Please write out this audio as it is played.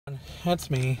it's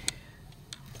me.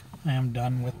 I am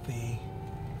done with the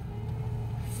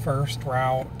first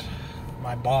route.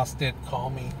 My boss did call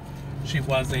me. She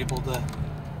was able to,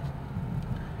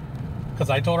 because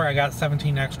I told her I got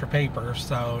 17 extra papers,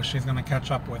 so she's going to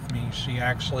catch up with me. She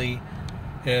actually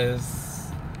is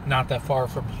not that far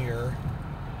from here.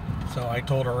 So I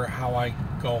told her how I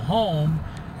go home,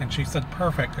 and she said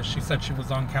perfect, because she said she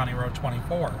was on County Road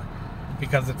 24.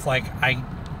 Because it's like, I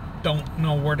don't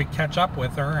know where to catch up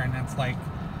with her, and it's like,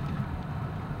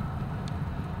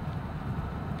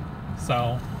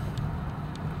 so,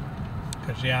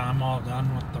 because yeah, I'm all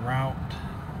done with the route.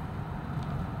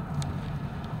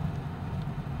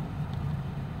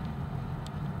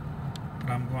 But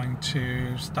I'm going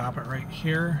to stop it right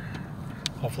here.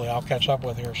 Hopefully I'll catch up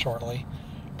with her shortly.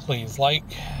 Please like,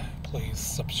 please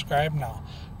subscribe. Now,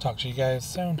 talk to you guys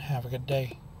soon. Have a good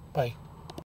day. Bye.